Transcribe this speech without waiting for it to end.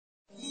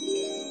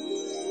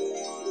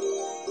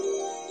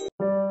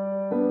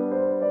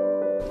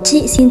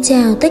Chị xin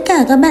chào tất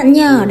cả các bạn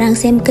nhỏ đang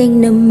xem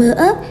kênh Nấm Mỡ.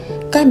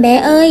 Các bé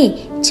ơi,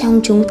 trong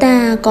chúng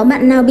ta có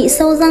bạn nào bị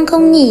sâu răng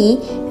không nhỉ?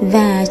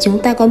 Và chúng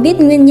ta có biết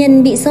nguyên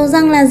nhân bị sâu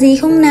răng là gì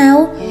không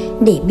nào?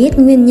 Để biết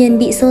nguyên nhân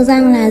bị sâu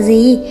răng là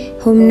gì,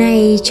 hôm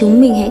nay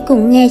chúng mình hãy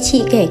cùng nghe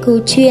chị kể câu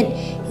chuyện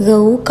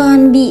Gấu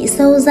Con bị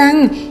sâu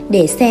răng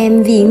để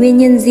xem vì nguyên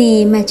nhân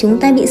gì mà chúng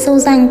ta bị sâu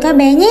răng các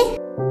bé nhé.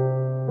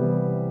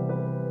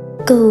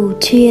 Câu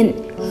chuyện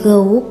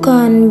Gấu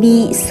Con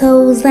bị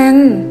sâu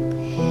răng.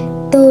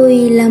 Tôi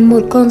là một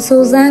con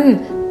sâu răng,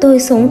 tôi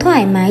sống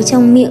thoải mái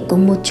trong miệng của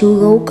một chú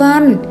gấu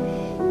con.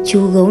 Chú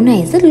gấu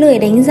này rất lười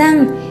đánh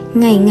răng.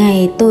 Ngày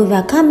ngày tôi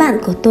và các bạn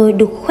của tôi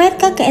đục khoét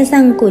các kẽ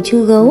răng của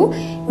chú gấu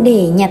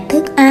để nhặt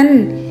thức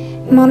ăn.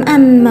 Món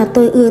ăn mà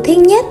tôi ưa thích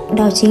nhất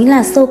đó chính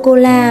là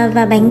sôcôla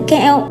và bánh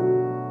kẹo.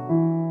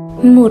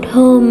 Một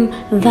hôm,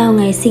 vào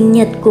ngày sinh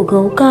nhật của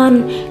gấu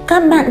con, các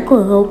bạn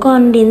của gấu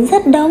con đến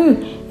rất đông.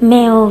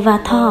 Mèo và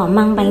thỏ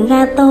mang bánh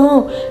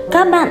gato,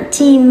 các bạn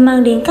chim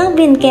mang đến các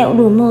viên kẹo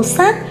đủ màu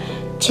sắc,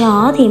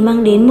 chó thì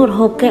mang đến một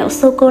hộp kẹo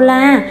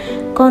sôcôla,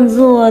 con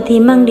rùa thì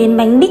mang đến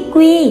bánh bích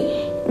quy.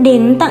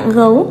 Đến tặng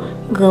gấu,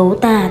 gấu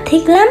ta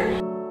thích lắm.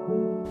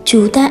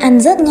 Chú ta ăn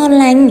rất ngon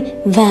lành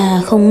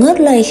và không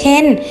ngớt lời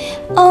khen.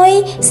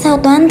 Ôi, sao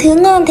toàn thứ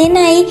ngon thế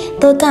này,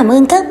 tôi cảm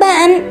ơn các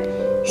bạn.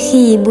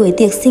 Khi buổi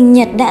tiệc sinh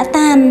nhật đã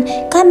tan,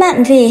 các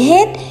bạn về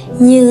hết.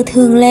 Như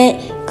thường lệ,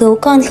 gấu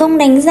con không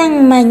đánh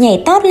răng mà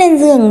nhảy tót lên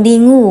giường đi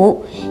ngủ.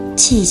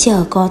 Chỉ chờ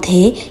có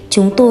thế,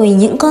 chúng tôi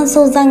những con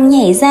sâu răng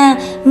nhảy ra,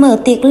 mở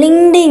tiệc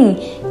linh đình.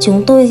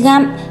 Chúng tôi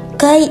gặm,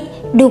 cậy,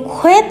 đục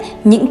khoét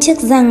những chiếc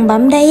răng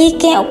bám đầy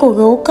kẹo của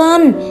gấu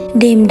con.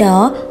 Đêm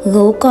đó,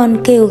 gấu con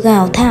kêu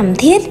gào thảm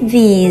thiết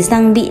vì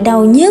răng bị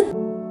đau nhức.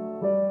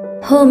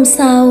 Hôm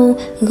sau,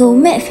 gấu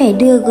mẹ phải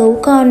đưa gấu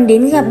con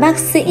đến gặp bác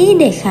sĩ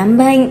để khám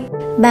bệnh.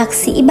 Bác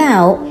sĩ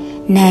bảo,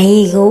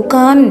 này gấu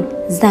con,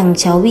 răng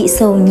cháu bị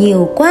sâu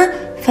nhiều quá,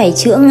 phải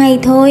chữa ngay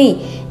thôi.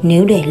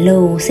 Nếu để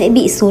lâu sẽ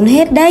bị sún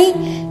hết đấy.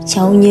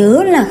 Cháu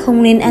nhớ là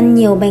không nên ăn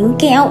nhiều bánh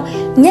kẹo,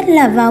 nhất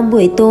là vào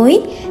buổi tối.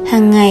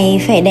 Hàng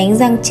ngày phải đánh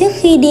răng trước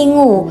khi đi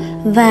ngủ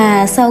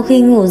và sau khi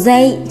ngủ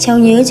dậy, cháu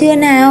nhớ chưa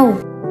nào?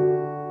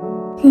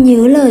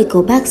 Nhớ lời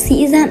của bác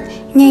sĩ dặn,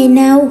 ngày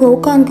nào gấu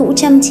con cũng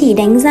chăm chỉ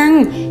đánh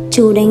răng.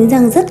 Chú đánh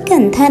răng rất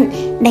cẩn thận,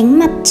 đánh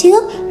mặt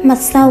trước, mặt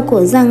sau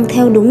của răng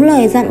theo đúng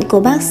lời dặn của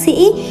bác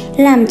sĩ,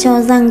 làm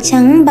cho răng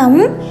trắng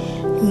bóng.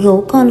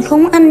 Gấu con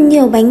không ăn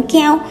nhiều bánh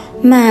kẹo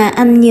mà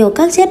ăn nhiều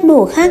các chất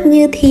bổ khác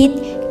như thịt,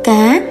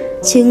 cá,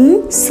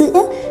 trứng,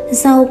 sữa,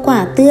 rau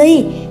quả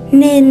tươi,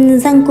 nên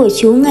răng của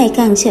chú ngày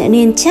càng trở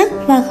nên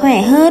chắc và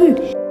khỏe hơn.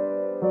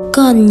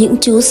 Còn những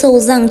chú sâu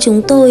răng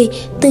chúng tôi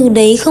từ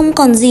đấy không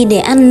còn gì để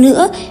ăn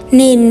nữa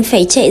nên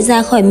phải chạy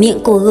ra khỏi miệng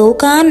của gấu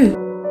con.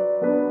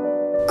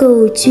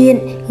 Câu chuyện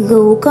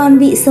Gấu Con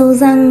bị sâu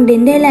răng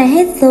đến đây là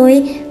hết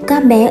rồi. Các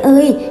bé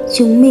ơi,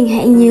 chúng mình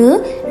hãy nhớ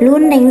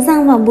luôn đánh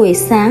răng vào buổi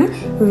sáng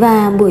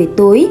và buổi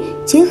tối,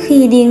 trước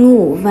khi đi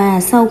ngủ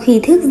và sau khi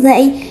thức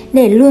dậy,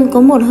 để luôn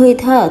có một hơi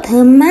thở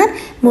thơm mát,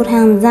 một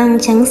hàm răng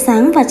trắng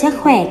sáng và chắc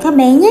khỏe các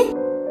bé nhé.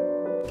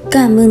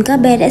 Cảm ơn các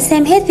bé đã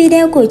xem hết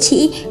video của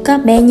chị. Các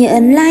bé nhớ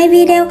ấn like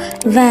video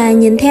và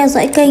nhấn theo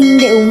dõi kênh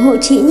để ủng hộ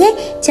chị nhé.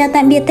 Chào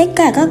tạm biệt tất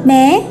cả các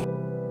bé.